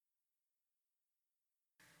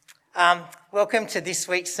Welcome to this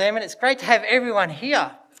week's sermon. It's great to have everyone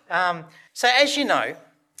here. So as you know,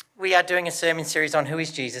 we are doing a sermon series on who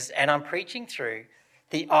is Jesus, and I'm preaching through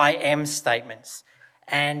the I am statements.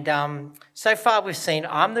 And so far we've seen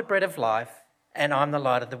I'm the bread of life and I'm the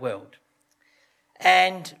light of the world.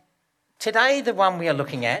 And today the one we are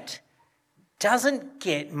looking at doesn't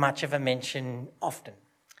get much of a mention often.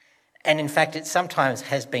 And in fact, it sometimes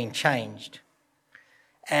has been changed.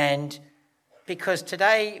 And because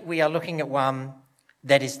today we are looking at one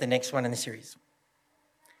that is the next one in the series.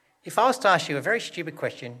 If I was to ask you a very stupid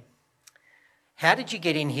question, how did you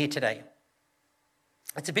get in here today?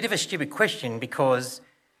 It's a bit of a stupid question because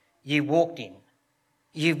you walked in.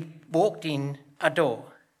 You walked in a door.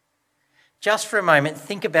 Just for a moment,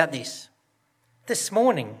 think about this. This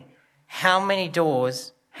morning, how many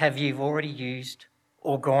doors have you already used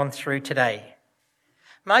or gone through today?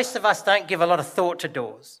 Most of us don't give a lot of thought to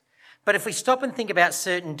doors. But if we stop and think about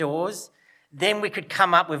certain doors, then we could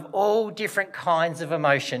come up with all different kinds of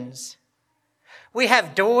emotions. We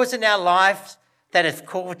have doors in our lives that have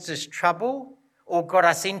caused us trouble or got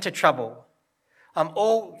us into trouble.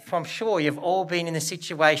 I'm sure you've all been in a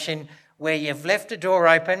situation where you've left a door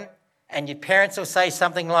open and your parents will say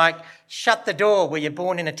something like, "Shut the door, were you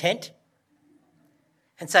born in a tent?"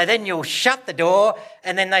 And so then you'll shut the door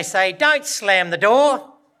and then they say, "Don't slam the door."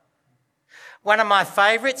 One of my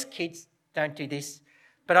favourites, kids don't do this,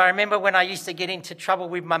 but I remember when I used to get into trouble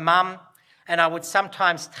with my mum and I would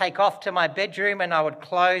sometimes take off to my bedroom and I would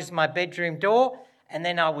close my bedroom door and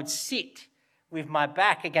then I would sit with my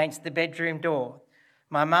back against the bedroom door.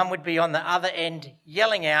 My mum would be on the other end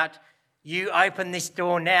yelling out, "You open this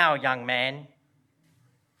door now, young man."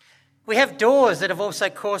 We have doors that have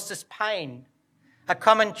also caused us pain. A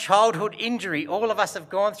common childhood injury all of us have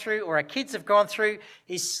gone through or our kids have gone through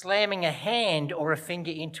is slamming a hand or a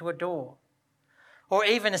finger into a door. Or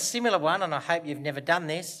even a similar one, and I hope you've never done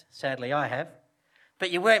this, sadly I have,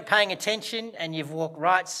 but you weren't paying attention and you've walked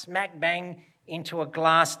right smack bang into a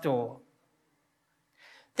glass door.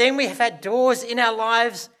 Then we have had doors in our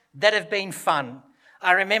lives that have been fun.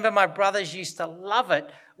 I remember my brothers used to love it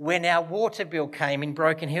when our water bill came in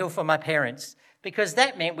Broken Hill for my parents, because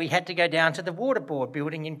that meant we had to go down to the water board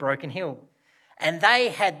building in Broken Hill. And they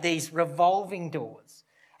had these revolving doors.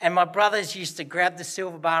 And my brothers used to grab the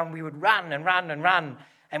silver bar and we would run and run and run.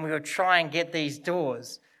 And we would try and get these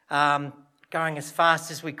doors going as fast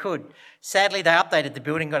as we could. Sadly, they updated the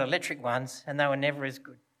building, got electric ones, and they were never as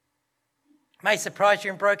good. May surprise you,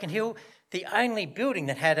 in Broken Hill, the only building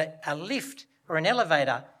that had a lift or an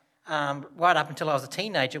elevator right up until I was a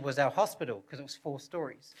teenager was our hospital, because it was 4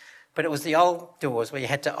 stories. But it was the old doors where you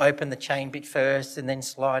had to open the chain bit first and then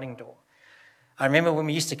sliding door. I remember when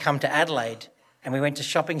we used to come to Adelaide and we went to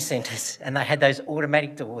shopping centres and they had those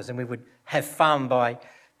automatic doors and we would have fun by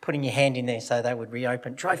putting your hand in there so they would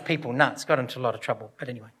reopen. Drove people nuts, got into a lot of trouble, but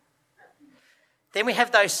anyway. Then we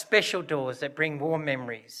have those special doors that bring warm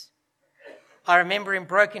memories. I remember in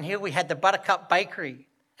Broken Hill we had the Buttercup Bakery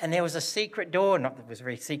and there was a secret door, not that it was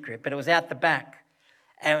very secret, but it was out the back.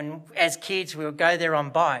 And as kids, we would go there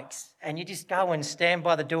on bikes and you just go and stand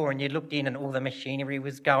by the door and you looked in and all the machinery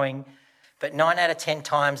was going. But 9 out of 10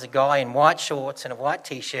 times, a guy in white shorts and a white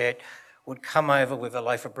T-shirt would come over with a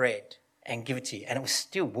loaf of bread and give it to you. And it was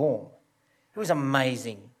still warm. It was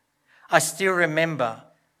amazing. I still remember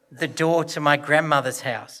the door to my grandmother's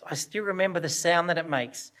house. I still remember the sound that it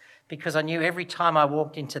makes because I knew every time I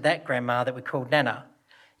walked into that grandma that we called Nana,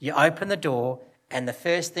 you open the door and the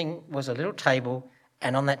first thing was a little table,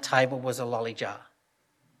 and on that table was a lolly jar,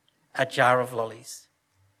 a jar of lollies.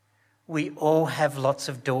 We all have lots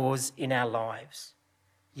of doors in our lives,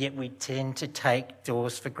 yet we tend to take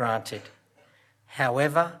doors for granted.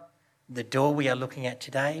 However, the door we are looking at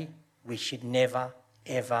today, we should never,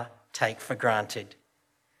 ever take for granted.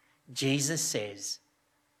 Jesus says,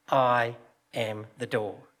 "I am the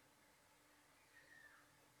door."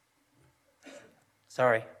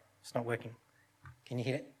 Sorry, it's not working. Can you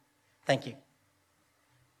hear it? Thank you.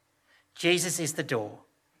 Jesus is the door.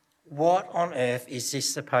 What on earth is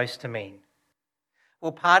this supposed to mean?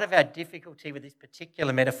 Well, part of our difficulty with this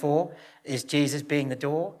particular metaphor is Jesus being the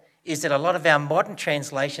door, is that a lot of our modern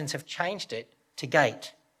translations have changed it to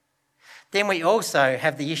gate. Then we also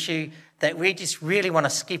have the issue that we just really want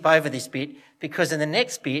to skip over this bit because in the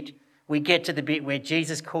next bit, we get to the bit where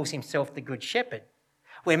Jesus calls himself the Good Shepherd.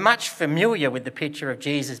 We're much familiar with the picture of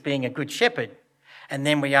Jesus being a good shepherd, and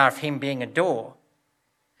then we are of him being a door.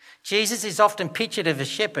 Jesus is often pictured as a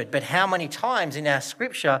shepherd, but how many times in our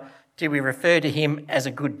scripture do we refer to him as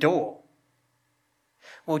a good door?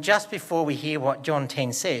 Well, just before we hear what John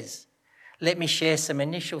 10 says, let me share some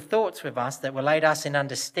initial thoughts with us that will aid us in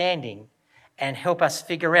understanding and help us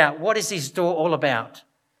figure out what is this door all about.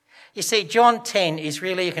 You see, John 10 is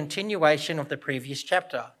really a continuation of the previous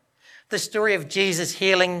chapter, the story of Jesus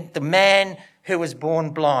healing the man who was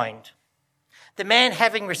born blind. The man,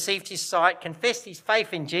 having received his sight, confessed his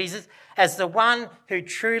faith in Jesus as the one who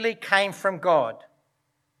truly came from God.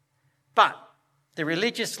 But the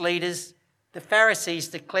religious leaders, the Pharisees,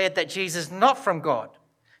 declared that Jesus was not from God,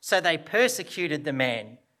 so they persecuted the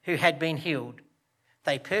man who had been healed.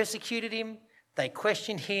 They persecuted him, they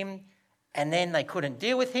questioned him, and then they couldn't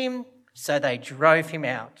deal with him, so they drove him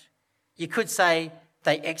out. You could say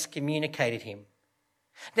they excommunicated him.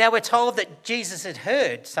 Now we're told that Jesus had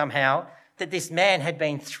heard somehow that this man had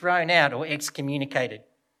been thrown out or excommunicated.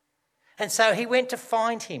 And so he went to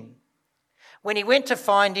find him. When he went to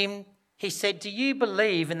find him, he said, "Do you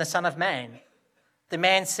believe in the Son of Man?" The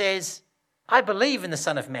man says, "I believe in the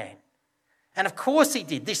Son of Man." And of course he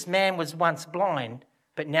did. This man was once blind,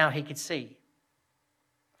 but now he could see.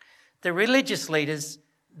 The religious leaders,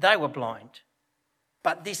 they were blind.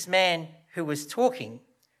 But this man who was talking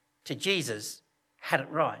to Jesus had it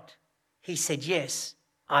right. He said, "Yes,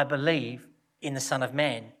 I believe in the Son of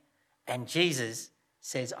Man." And Jesus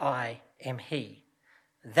says, "I am he."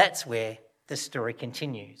 That's where the story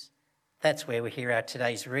continues. That's where we hear our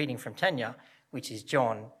today's reading from Tanya, which is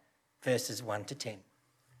John verses 1 to 10.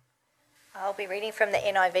 I'll be reading from the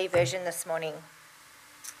NIV version this morning.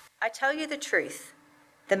 I tell you the truth.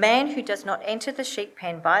 The man who does not enter the sheep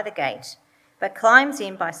pen by the gate, but climbs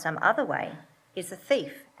in by some other way, is a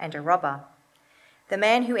thief and a robber. The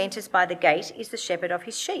man who enters by the gate is the shepherd of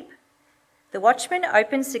his sheep. The watchman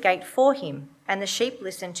opens the gate for him, and the sheep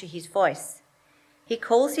listen to his voice. He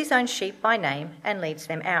calls his own sheep by name and leads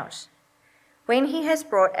them out. When he has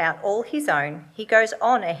brought out all his own, he goes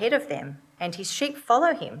on ahead of them, and his sheep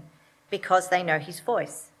follow him, because they know his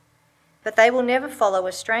voice. But they will never follow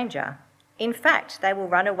a stranger. In fact, they will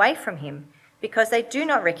run away from him, because they do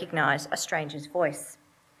not recognize a stranger's voice.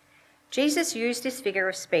 Jesus used this figure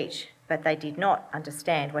of speech, but they did not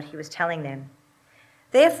understand what he was telling them.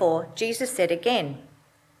 Therefore, Jesus said again,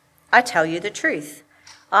 I tell you the truth.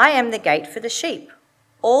 I am the gate for the sheep.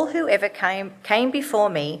 All who ever came before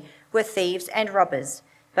me were thieves and robbers,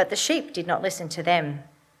 but the sheep did not listen to them.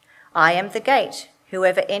 I am the gate.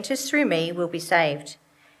 Whoever enters through me will be saved.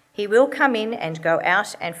 He will come in and go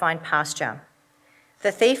out and find pasture.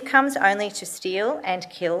 The thief comes only to steal and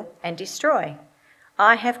kill and destroy.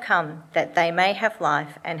 I have come that they may have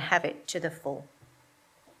life and have it to the full.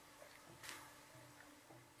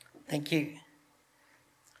 Thank you.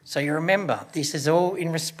 So you remember, this is all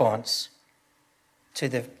in response to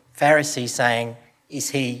the Pharisees saying,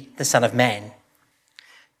 "Is he the Son of Man?"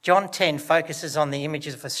 John 10 focuses on the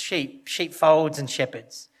images of sheep, sheepfolds and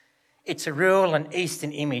shepherds. It's a rural and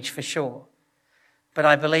eastern image for sure. But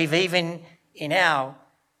I believe even in our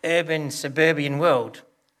urban, suburban world,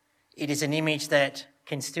 it is an image that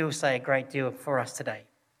can still say a great deal for us today.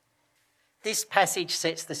 This passage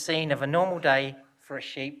sets the scene of a normal day for a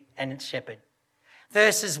sheep and its shepherd.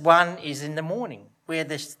 Verses 1 is in the morning, where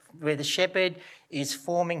the shepherd is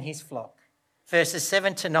forming his flock. Verses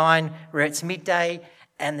 7 to 9, where it's midday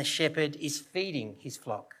and the shepherd is feeding his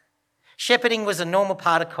flock. Shepherding was a normal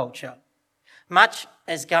part of culture, much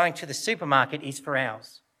as going to the supermarket is for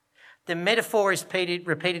ours. The metaphor is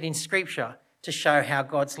repeated in Scripture to show how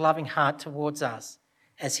God's loving heart towards us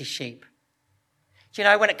as his sheep. Do you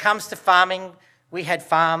know, when it comes to farming, we had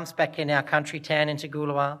farms back in our country town in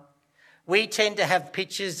Toogoolawah. We tend to have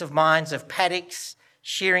pictures of minds of paddocks,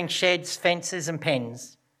 shearing sheds, fences and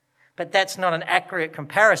pens. But that's not an accurate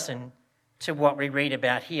comparison to what we read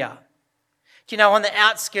about here. Do you know, on the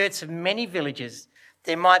outskirts of many villages,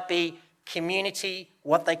 there might be community,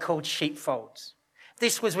 what they called sheepfolds.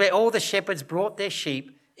 This was where all the shepherds brought their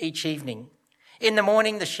sheep each evening. In the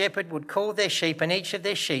morning, the shepherd would call their sheep and each of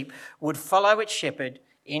their sheep would follow its shepherd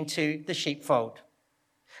into the sheepfold.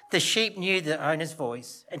 The sheep knew the owner's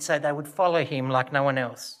voice, and so they would follow him like no one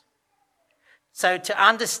else. So to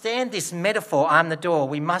understand this metaphor, I'm the door,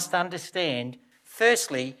 we must understand,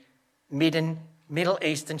 firstly, Middle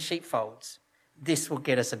Eastern sheepfolds. This will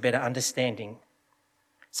get us a better understanding.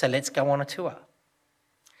 So let's go on a tour.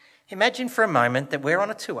 Imagine for a moment that we're on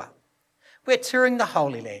a tour. We're touring the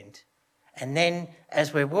Holy Land. And then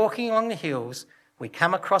as we're walking along the hills, we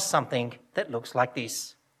come across something that looks like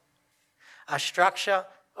this. A structure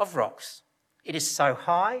of rocks. It is so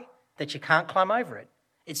high that you can't climb over it.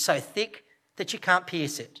 It's so thick that you can't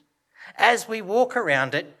pierce it. As we walk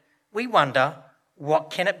around it, we wonder, what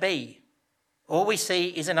can it be? All we see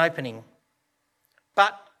is an opening.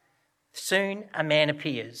 But soon a man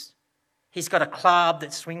appears. He's got a club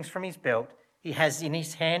that swings from his belt. He has in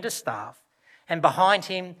his hand a staff. And behind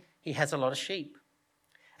him, he has a lot of sheep.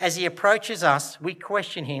 As he approaches us, we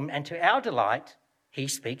question him, and to our delight, he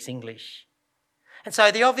speaks English. And so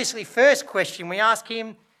the obviously first question we ask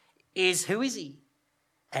him is, who is he?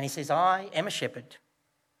 And he says, I am a shepherd.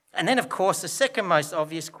 And then, of course, the second most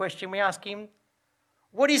obvious question we ask him,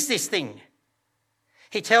 what is this thing?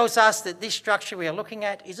 He tells us that this structure we are looking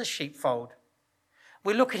at is a sheepfold.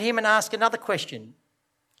 We look at him and ask another question.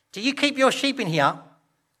 Do you keep your sheep in here?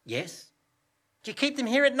 Yes. Do you keep them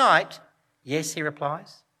here at night? Yes, he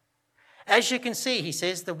replies. As you can see, he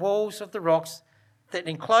says, the walls of the rocks that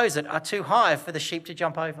enclose it are too high for the sheep to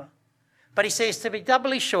jump over. But he says, to be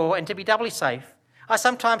doubly sure and to be doubly safe, I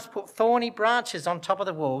sometimes put thorny branches on top of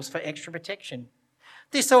the walls for extra protection.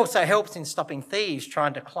 This also helps in stopping thieves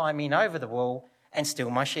trying to climb in over the wall and steal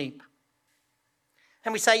my sheep.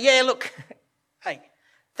 And we say, yeah, look, hey,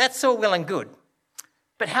 that's all well and good,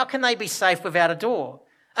 but how can they be safe without a door?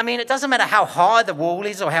 I mean, it doesn't matter how high the wall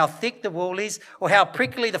is or how thick the wall is or how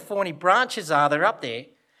prickly the thorny branches are that are up there.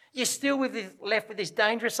 You're still left with this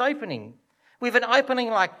dangerous opening. With an opening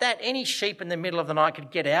like that, any sheep in the middle of the night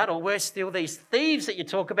could get out, or worse still, these thieves that you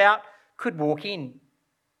talk about could walk in.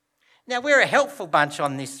 Now, we're a helpful bunch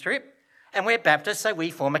on this trip, and we're Baptists, so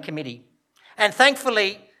we form a committee. And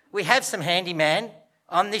thankfully, we have some handyman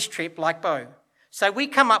on this trip like Bo. So we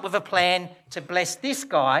come up with a plan to bless this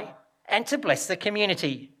guy and to bless the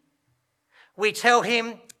community. We tell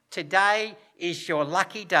him, today is your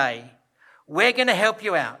lucky day. We're going to help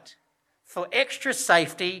you out. For extra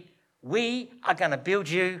safety, we are going to build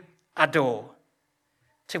you a door.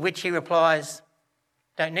 To which he replies,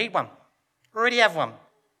 don't need one. Already have one.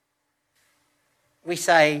 We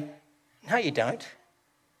say, no, you don't.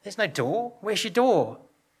 There's no door. Where's your door?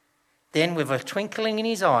 Then with a twinkling in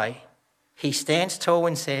his eye, he stands tall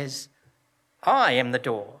and says, I am the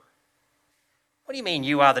door. What do you mean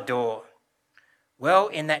you are the door? Well,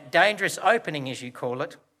 in that dangerous opening, as you call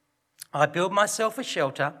it, I build myself a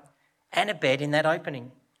shelter and a bed in that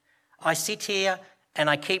opening. I sit here and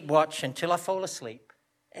I keep watch until I fall asleep.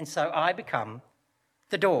 And so I become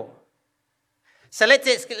the door. So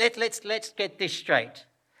let's get this straight.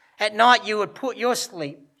 At night, you would put your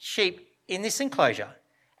sheep in this enclosure,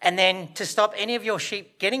 and then to stop any of your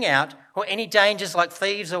sheep getting out or any dangers like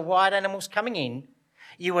thieves or wild animals coming in,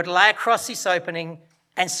 you would lay across this opening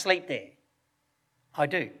and sleep there. I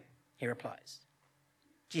do, he replies.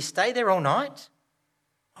 Do you stay there all night?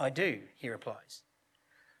 I do, he replies.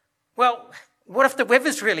 Well, what if the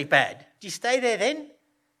weather's really bad? Do you stay there then?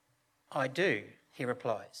 I do, he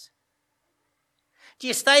replies. Do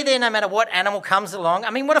you stay there no matter what animal comes along? I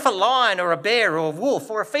mean, what if a lion or a bear or a wolf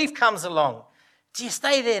or a thief comes along? Do you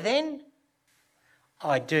stay there then?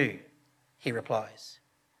 I do, he replies.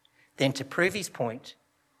 Then to prove his point,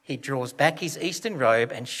 he draws back his eastern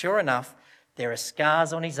robe, and sure enough, there are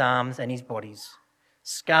scars on his arms and his bodies,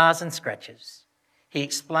 scars and scratches. He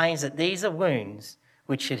explains that these are wounds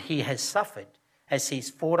which he has suffered as he's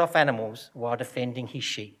fought off animals while defending his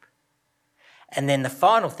sheep. And then the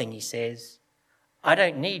final thing he says, I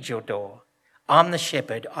don't need your door. I'm the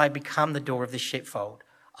shepherd. I become the door of the sheepfold.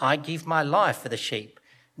 I give my life for the sheep.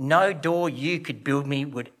 No door you could build me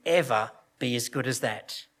would ever be as good as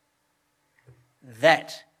that.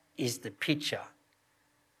 That is the picture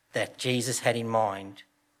that Jesus had in mind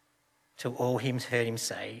to all him heard him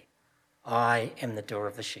say, I am the door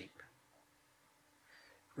of the sheep.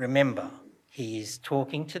 Remember, he is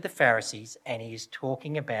talking to the Pharisees, and he is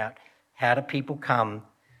talking about how do people come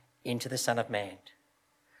into the Son of Man.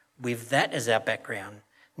 With that as our background,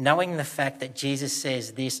 knowing the fact that Jesus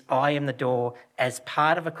says this, I am the door, as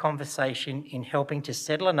part of a conversation in helping to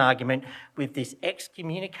settle an argument with this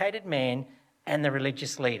excommunicated man and the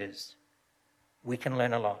religious leaders, we can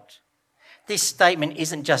learn a lot. This statement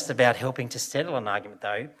isn't just about helping to settle an argument,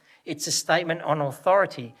 though. It's a statement on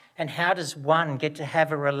authority and how does one get to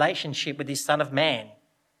have a relationship with this Son of Man.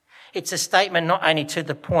 It's a statement not only to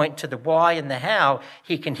the point, to the why and the how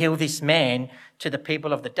he can heal this man to the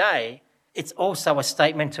people of the day, it's also a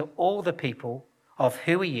statement to all the people of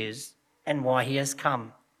who he is and why he has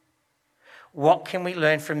come. What can we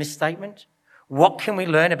learn from this statement? What can we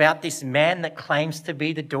learn about this man that claims to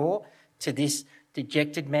be the door to this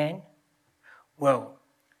dejected man? Well,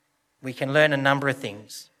 we can learn a number of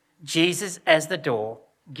things. Jesus as the door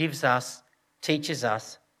teaches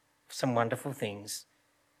us some wonderful things.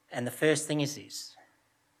 And the first thing is this.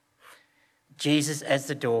 Jesus as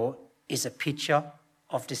the door is a picture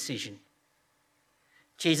of decision.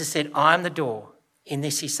 Jesus said, I am the door. In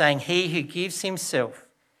this he's saying he who gives himself,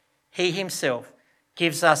 he himself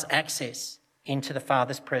gives us access into the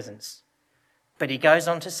Father's presence. But he goes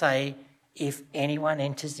on to say, if anyone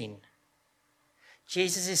enters in.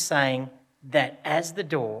 Jesus is saying that as the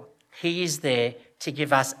door, he is there to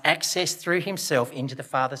give us access through himself into the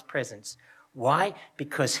Father's presence. Why?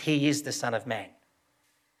 Because he is the Son of Man.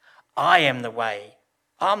 I am the way,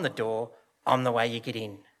 I'm the door, I'm the way you get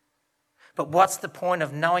in. But what's the point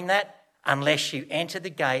of knowing that unless you enter the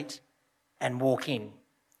gate and walk in?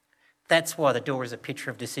 That's why the door is a picture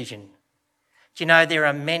of decision. Do you know there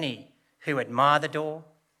are many who admire the door?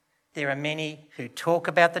 There are many who talk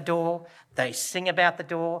about the door, they sing about the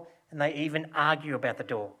door, and they even argue about the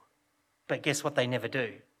door. But guess what they never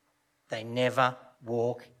do? They never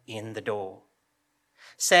walk in the door.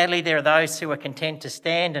 Sadly, there are those who are content to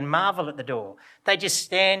stand and marvel at the door. They just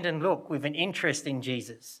stand and look with an interest in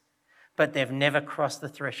Jesus, but they've never crossed the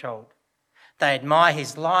threshold. They admire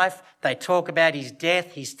his life, they talk about his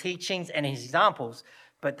death, his teachings and his examples,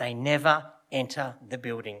 but they never enter the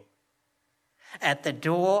building. At the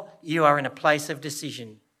door, you are in a place of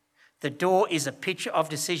decision. The door is a picture of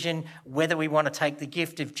decision whether we want to take the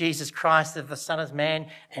gift of Jesus Christ, of the Son of Man,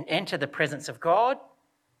 and enter the presence of God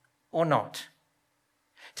or not.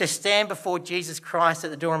 To stand before Jesus Christ at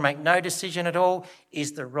the door and make no decision at all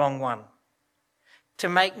is the wrong one. To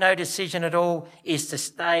make no decision at all is to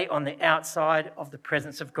stay on the outside of the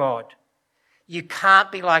presence of God. You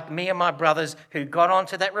can't be like me and my brothers who got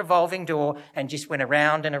onto that revolving door and just went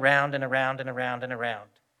around and around and around and around and around.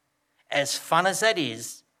 As fun as that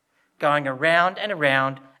is, going around and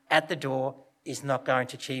around at the door is not going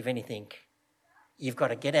to achieve anything. You've got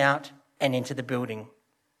to get out and into the building.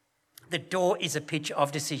 The door is a picture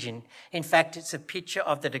of decision. In fact, it's a picture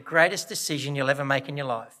of the greatest decision you'll ever make in your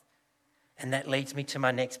life. And that leads me to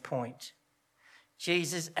my next point.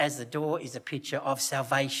 Jesus as the door is a picture of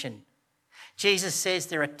salvation. Jesus says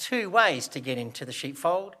there are two ways to get into the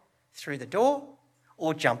sheepfold, through the door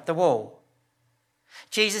or jump the wall.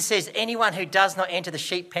 Jesus says anyone who does not enter the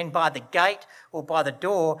sheep pen by the gate or by the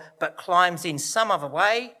door but climbs in some other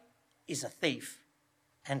way is a thief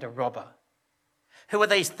and a robber. Who are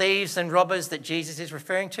these thieves and robbers that Jesus is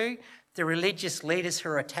referring to? The religious leaders who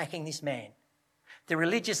are attacking this man. The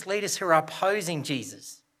religious leaders who are opposing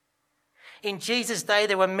Jesus. In Jesus' day,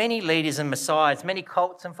 there were many leaders and messiahs, many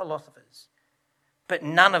cults and philosophers, but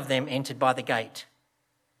none of them entered by the gate.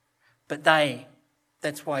 But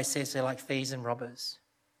that's why he says they're like thieves and robbers.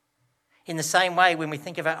 In the same way, when we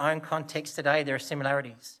think of our own context today, there are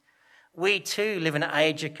similarities. We too live in an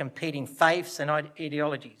age of competing faiths and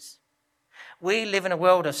ideologies. We live in a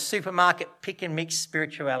world of supermarket pick and mix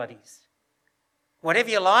spiritualities. Whatever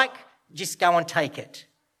you like, just go and take it.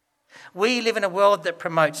 We live in a world that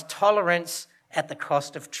promotes tolerance at the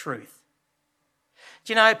cost of truth.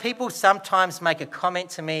 Do you know, people sometimes make a comment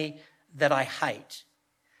to me that I hate.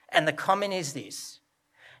 And the comment is this: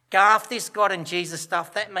 Garth, this God and Jesus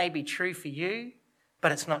stuff, that may be true for you,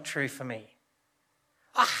 but it's not true for me.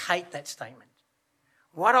 I hate that statement.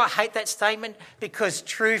 Why do I hate that statement? Because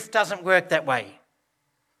truth doesn't work that way.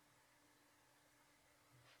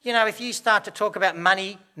 You know, if you start to talk about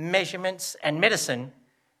money, measurements and medicine,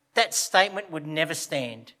 that statement would never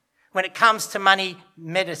stand. When it comes to money,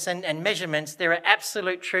 medicine and measurements, there are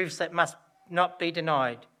absolute truths that must not be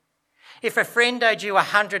denied. If a friend owed you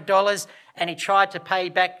 $100 and he tried to pay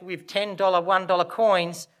back with $10 $1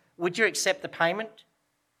 coins, would you accept the payment?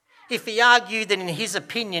 If he argued that in his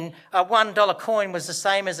opinion a $1 coin was the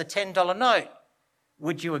same as a $10 note,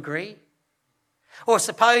 would you agree? Or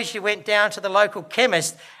suppose you went down to the local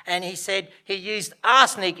chemist and he said he used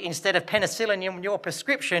arsenic instead of penicillin in your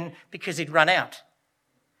prescription because he'd run out.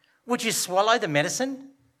 Would you swallow the medicine?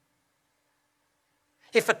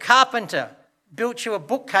 If a carpenter built you a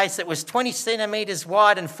bookcase that was 20 centimetres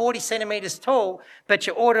wide and 40 centimetres tall, but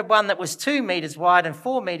you ordered one that was 2 metres wide and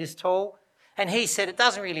 4 metres tall, and he said it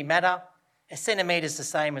doesn't really matter, a centimetre's the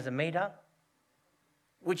same as a metre,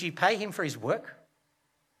 would you pay him for his work?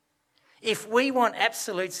 If we want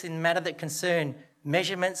absolutes in matter that concern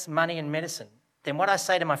measurements, money and medicine, then what I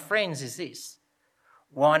say to my friends is this: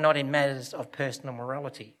 why not in matters of personal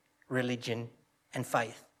morality, religion and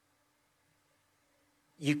faith?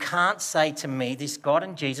 You can't say to me this God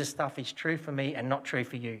and Jesus stuff is true for me and not true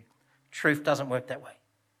for you. Truth doesn't work that way.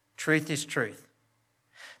 Truth is truth.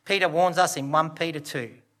 Peter warns us in 1 Peter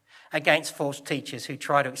 2 against false teachers who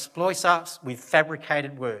try to exploit us with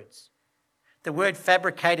fabricated words. The word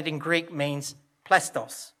fabricated in Greek means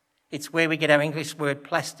plastos. It's where we get our English word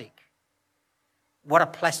plastic. What are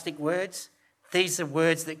plastic words? These are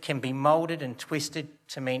words that can be moulded and twisted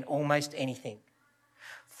to mean almost anything.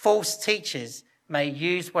 False teachers may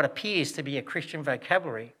use what appears to be a Christian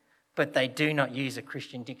vocabulary, but they do not use a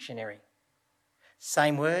Christian dictionary.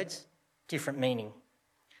 Same words, different meaning.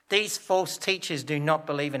 These false teachers do not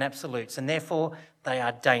believe in absolutes, and therefore they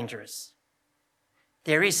are dangerous.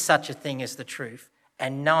 There is such a thing as the truth,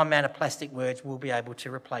 and no amount of plastic words will be able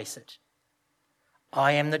to replace it.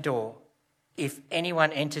 I am the door. If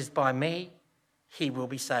anyone enters by me, he will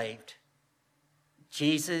be saved.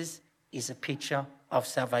 Jesus is a picture of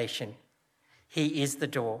salvation. He is the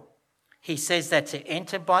door. He says that to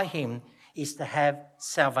enter by him is to have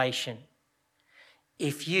salvation.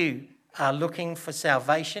 If you are looking for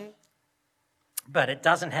salvation, but it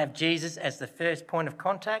doesn't have Jesus as the first point of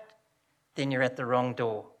contact, then you're at the wrong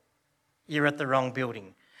door. You're at the wrong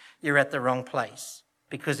building. You're at the wrong place.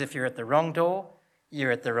 Because if you're at the wrong door,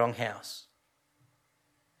 you're at the wrong house.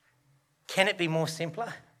 Can it be more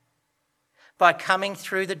simpler? By coming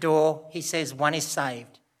through the door, he says one is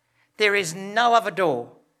saved. There is no other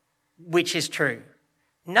door which is true.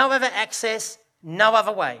 No other access, no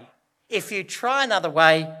other way. If you try another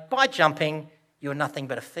way by jumping, you're nothing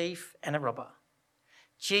but a thief and a robber.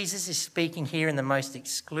 Jesus is speaking here in the most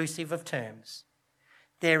exclusive of terms.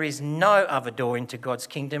 There is no other door into God's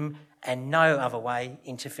kingdom and no other way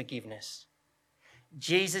into forgiveness.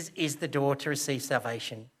 Jesus is the door to receive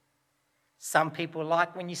salvation. Some people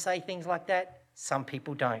like when you say things like that, some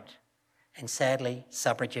people don't. And sadly,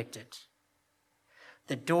 some reject it.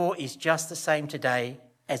 The door is just the same today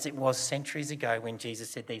as it was centuries ago when Jesus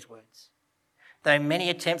said these words. Though many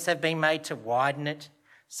attempts have been made to widen it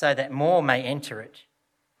so that more may enter it,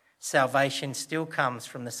 salvation still comes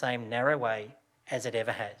from the same narrow way as it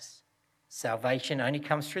ever has. Salvation only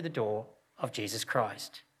comes through the door of Jesus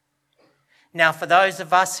Christ. Now, for those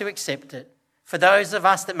of us who accept it, for those of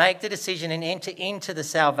us that make the decision and enter into the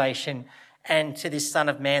salvation and to this Son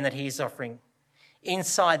of Man that he is offering,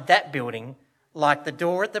 inside that building, like the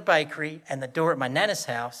door at the bakery and the door at my nana's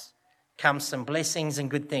house, comes some blessings and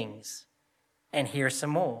good things. And here are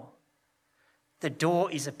some more. The door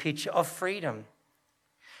is a picture of freedom.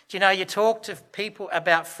 Do you know, you talk to people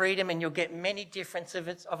about freedom and you'll get many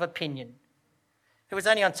differences of opinion. It was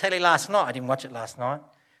only on telly last night. I didn't watch it last night.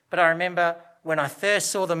 But I remember when I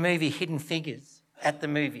first saw the movie Hidden Figures at the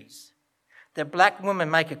movies, the black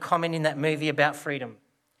woman make a comment in that movie about freedom.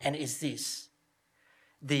 And it is this: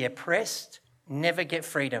 the oppressed never get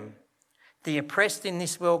freedom. The oppressed in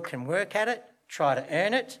this world can work at it, try to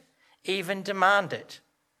earn it, even demand it.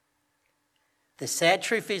 The sad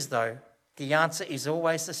truth is, though, the answer is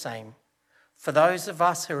always the same. For those of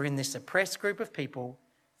us who are in this oppressed group of people,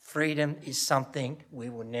 freedom is something we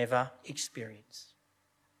will never experience.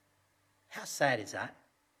 How sad is that?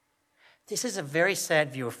 This is a very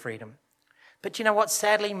sad view of freedom. But you know what?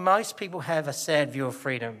 Sadly, most people have a sad view of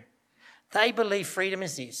freedom. They believe freedom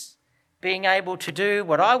is this: being able to do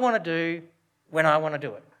what I want to do when I want to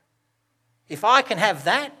do it. If I can have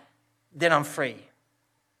that, then I'm free.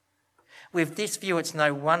 With this view, it's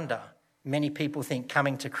no wonder many people think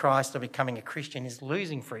coming to Christ or becoming a Christian is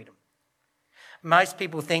losing freedom. Most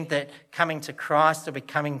people think that coming to Christ or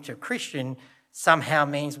becoming a Christian somehow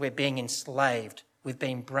means we're being enslaved, we've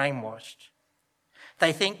been brainwashed.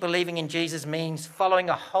 They think believing in Jesus means following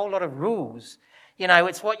a whole lot of rules. You know,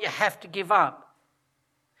 it's what you have to give up.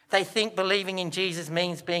 They think believing in Jesus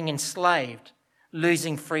means being enslaved,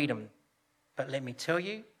 losing freedom. But let me tell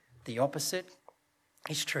you, the opposite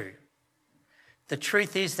is true. The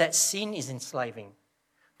truth is that sin is enslaving.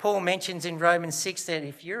 Paul mentions in Romans 6 that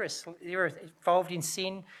if you're involved in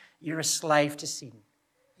sin, you're a slave to sin.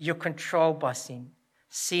 You're controlled by sin.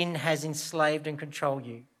 Sin has enslaved and controlled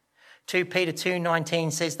you. 2 Peter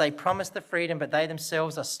 2:19 says they promise the freedom, but they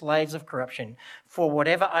themselves are slaves of corruption. For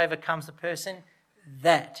whatever overcomes a person,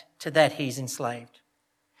 to that he's enslaved.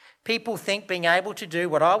 People think being able to do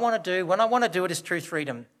what I want to do when I want to do it is true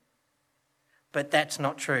freedom. But that's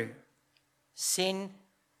not true. Sin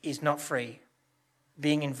is not free.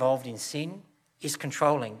 Being involved in sin is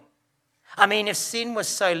controlling. I mean, if sin was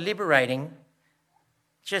so liberating,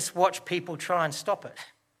 just watch people try and stop it.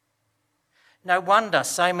 No wonder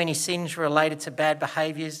so many sins related to bad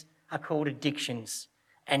behaviours are called addictions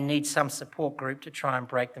and need some support group to try and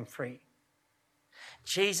break them free.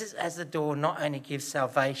 Jesus as the door not only gives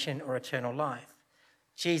salvation or eternal life,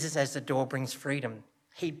 Jesus as the door brings freedom.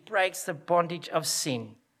 He breaks the bondage of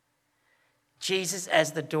sin. Jesus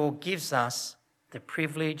as the door gives us the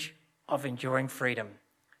privilege of enjoying freedom.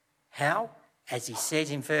 How? As he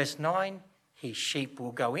says in verse 9, his sheep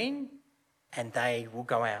will go in and they will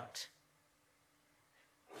go out.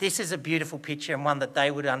 This is a beautiful picture and one that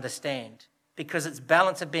they would understand because it's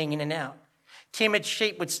balance of being in and out. Timid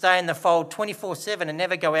sheep would stay in the fold 24/7 and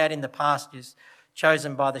never go out in the pastures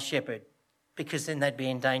chosen by the shepherd because then they'd be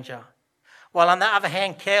in danger. While on the other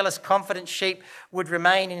hand, careless, confident sheep would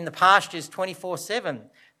remain in the pastures 24/7.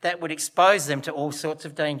 That would expose them to all sorts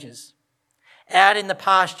of dangers. Out in the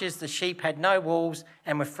pastures, the sheep had no walls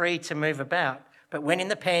and were free to move about. But when in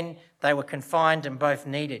the pen, they were confined and both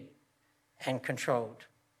needed and controlled.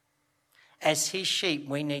 As his sheep,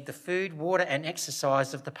 we need the food, water, and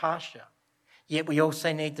exercise of the pasture. Yet we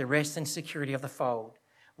also need the rest and security of the fold.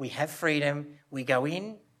 We have freedom, we go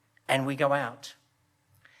in and we go out.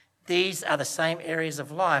 These are the same areas of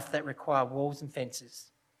life that require walls and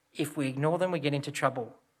fences. If we ignore them, we get into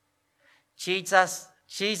trouble. Jesus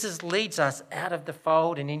leads us out of the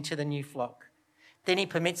fold and into the new flock. Then he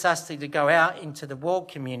permits us to go out into the walled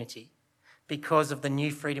community because of the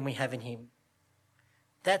new freedom we have in him.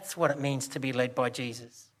 That's what it means to be led by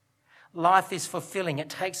Jesus. Life is fulfilling. It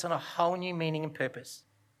takes on a whole new meaning and purpose.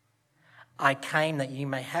 I came that you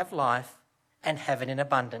may have life and have it in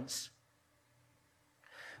abundance.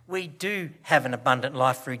 We do have an abundant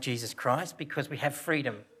life through Jesus Christ because we have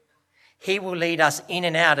freedom. He will lead us in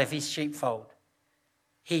and out of his sheepfold.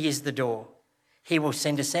 He is the door. He will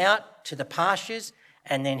send us out to the pastures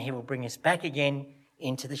and then he will bring us back again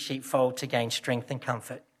into the sheepfold to gain strength and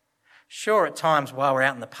comfort. Sure, at times while we're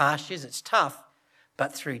out in the pastures, it's tough,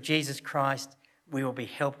 but through Jesus Christ, we will be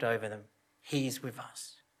helped over them. He is with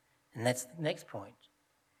us. And that's the next point.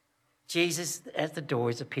 Jesus as the door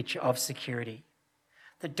is a picture of security.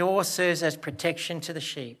 The door serves as protection to the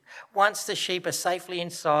sheep. Once the sheep are safely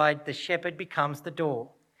inside, the shepherd becomes the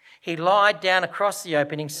door. He lied down across the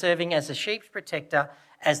opening, serving as the sheep's protector,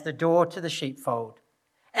 as the door to the sheepfold.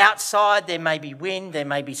 Outside, there may be wind, there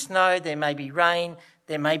may be snow, there may be rain,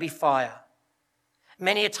 there may be fire.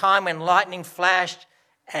 Many a time when lightning flashed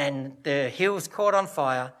and the hills caught on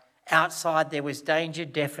fire, outside there was danger,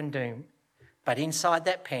 death and doom. But inside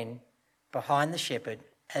that pen, behind the shepherd,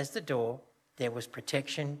 as the door, there was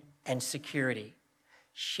protection and security.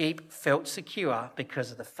 Sheep felt secure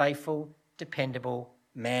because of the faithful, dependable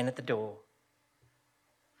man at the door.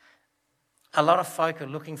 A lot of folk are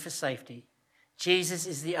looking for safety. Jesus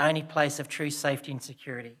is the only place of true safety and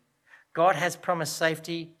security. God has promised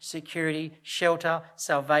safety, security, shelter,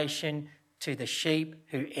 salvation to the sheep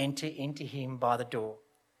who enter into him by the door.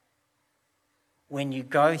 When you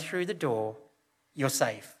go through the door, you're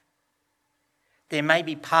safe. There may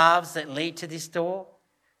be paths that lead to this door,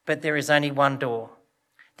 but there is only one door.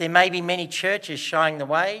 There may be many churches showing the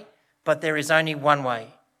way, but there is only one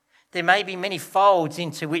way. There may be many folds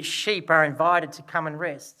into which sheep are invited to come and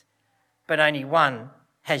rest, but only one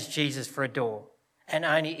has Jesus for a door, and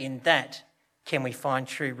only in that can we find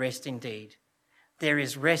true rest indeed. There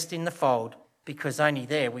is rest in the fold because only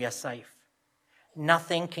there we are safe.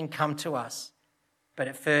 Nothing can come to us, but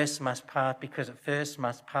it first must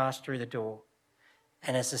pass through the door.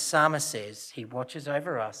 And as the psalmist says, he watches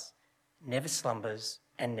over us, never slumbers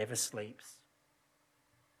and never sleeps.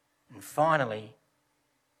 And finally,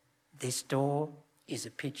 this door is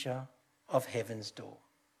a picture of heaven's door.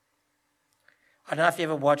 I don't know if you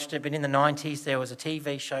ever watched it, but in the 90s there was a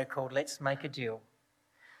TV show called Let's Make a Deal.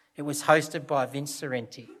 It was hosted by Vince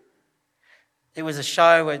Sorrenti. It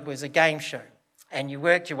was a game show, and you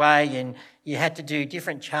worked your way and you had to do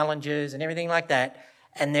different challenges and everything like that,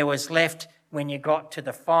 and there was left when you got to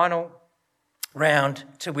the final round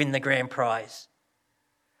to win the grand prize.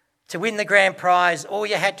 To win the grand prize, all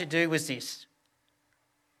you had to do was this.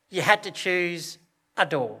 You had to choose a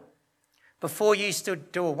door. Before you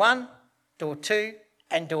stood door 1, door 2,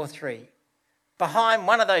 and door 3. Behind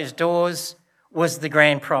one of those doors was the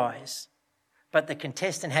grand prize, but the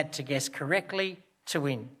contestant had to guess correctly to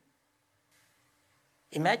win.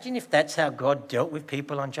 Imagine if that's how God dealt with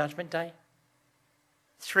people on Judgment Day.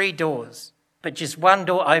 3 doors, but just one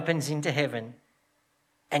door opens into heaven,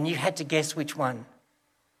 and you had to guess which one.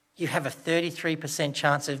 You have a 33%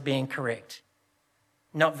 chance of being correct.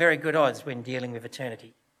 Not very good odds when dealing with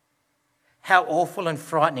eternity. How awful and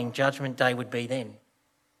frightening Judgment Day would be then.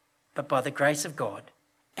 But by the grace of God,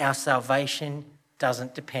 our salvation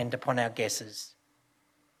doesn't depend upon our guesses.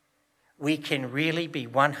 We can really be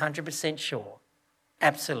 100% sure,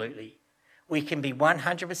 absolutely. We can be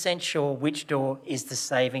 100% sure which door is the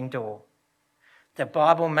saving door. The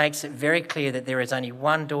Bible makes it very clear that there is only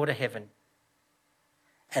one door to heaven.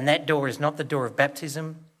 And that door is not the door of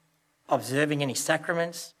baptism, observing any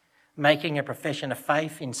sacraments, making a profession of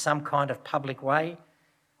faith in some kind of public way,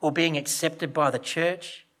 or being accepted by the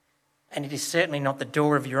church. And it is certainly not the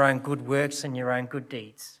door of your own good works and your own good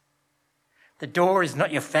deeds. The door is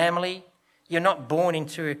not your family. You're not born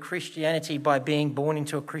into a Christianity by being born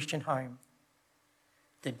into a Christian home.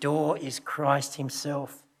 The door is Christ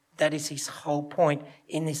himself. That is his whole point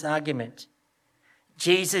in this argument.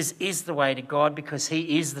 Jesus is the way to God because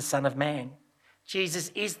he is the Son of Man. Jesus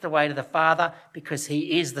is the way to the Father because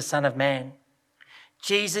he is the Son of Man.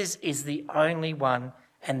 Jesus is the only one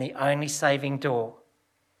and the only saving door.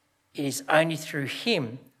 It is only through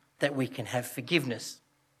him that we can have forgiveness,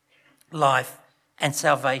 life, and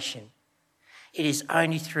salvation. It is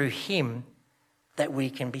only through him that we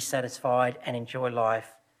can be satisfied and enjoy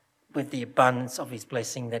life with the abundance of his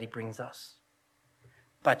blessing that he brings us.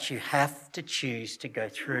 But you have to choose to go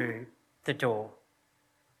through the door.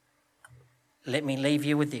 Let me leave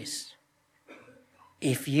you with this.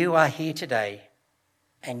 If you are here today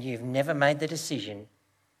and you've never made the decision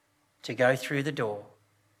to go through the door,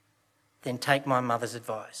 then take my mother's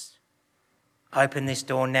advice. Open this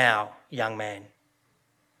door now, young man.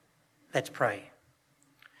 Let's pray.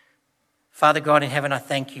 Father God in heaven, I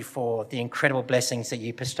thank you for the incredible blessings that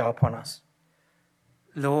you bestow upon us.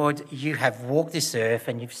 Lord, you have walked this earth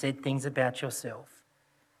and you've said things about yourself.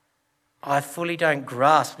 I fully don't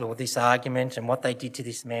grasp, Lord, this argument and what they did to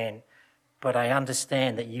this man, but I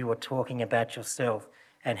understand that you are talking about yourself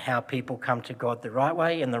and how people come to God the right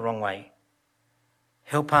way and the wrong way.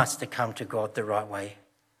 Help us to come to God the right way.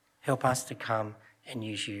 Help us to come and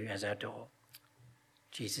use you as our door.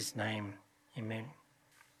 In Jesus' name, amen.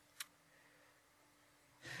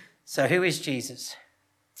 So who is Jesus?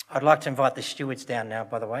 I'd like to invite the stewards down now,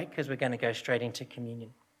 by the way, because we're going to go straight into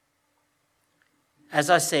communion. As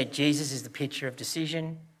I said, Jesus is the picture of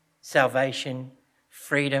decision, salvation,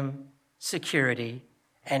 freedom, security,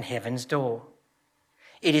 and heaven's door.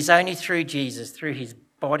 It is only through Jesus, through his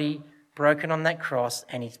body broken on that cross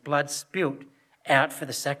and his blood spilt out for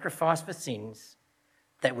the sacrifice for sins,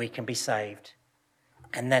 that we can be saved.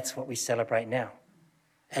 And that's what we celebrate now.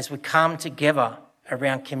 As we come together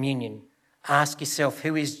around communion, ask yourself,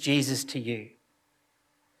 who is Jesus to you?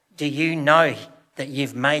 Do you know that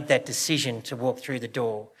you've made that decision to walk through the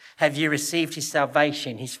door? Have you received his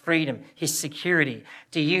salvation, his freedom, his security?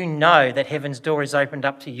 Do you know that heaven's door is opened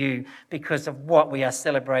up to you because of what we are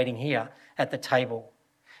celebrating here at the table?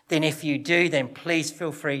 Then if you do, then please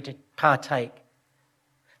feel free to partake.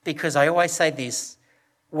 Because I always say this,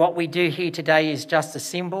 what we do here today is just a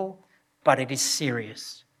symbol, but it is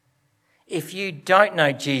serious. If you don't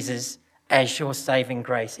know Jesus as your saving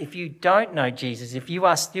grace, if you don't know Jesus, if you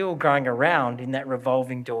are still going around in that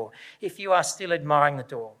revolving door, if you are still admiring the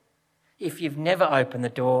door, if you've never opened the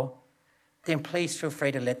door, then please feel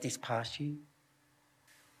free to let this pass you.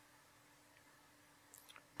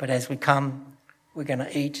 But as we come, we're going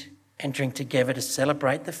to eat and drink together to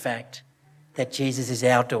celebrate the fact that Jesus is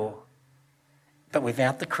our door. But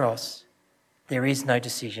without the cross, there is no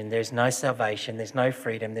decision, there's no salvation, there's no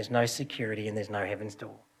freedom, there's no security, and there's no heaven's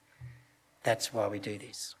door. That's why we do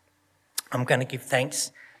this. I'm going to give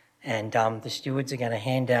thanks, and the stewards are going to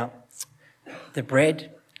hand out the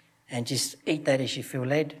bread, and just eat that as you feel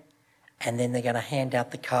led. And then they're going to hand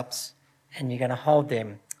out the cups, and you're going to hold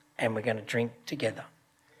them, and we're going to drink together.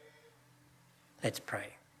 Let's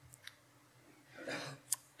pray.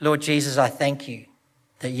 Lord Jesus, I thank you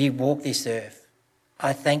that you walk this earth.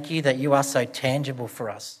 I thank you that you are so tangible for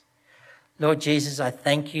us. Lord Jesus, I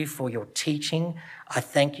thank you for your teaching. I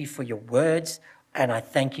thank you for your words, and I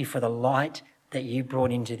thank you for the light that you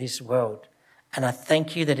brought into this world. And I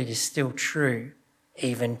thank you that it is still true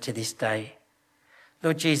even to this day.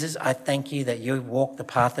 Lord Jesus, I thank you that you walk the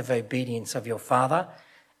path of obedience of your Father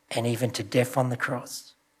and even to death on the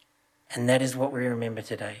cross. And that is what we remember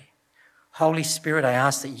today. Holy Spirit, I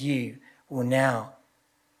ask that you will now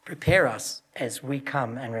prepare us as we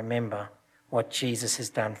come and remember what Jesus has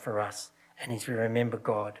done for us, and as we remember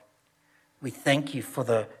God. We thank you for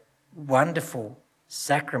the wonderful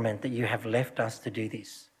sacrament that you have left us to do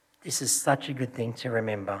this. This is such a good thing to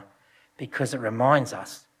remember, because it reminds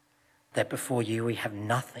us that before you we have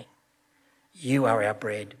nothing. You are our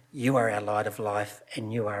bread, you are our light of life,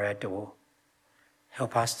 and you are our door.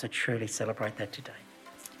 Help us to truly celebrate that today.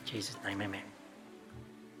 In Jesus' name, amen.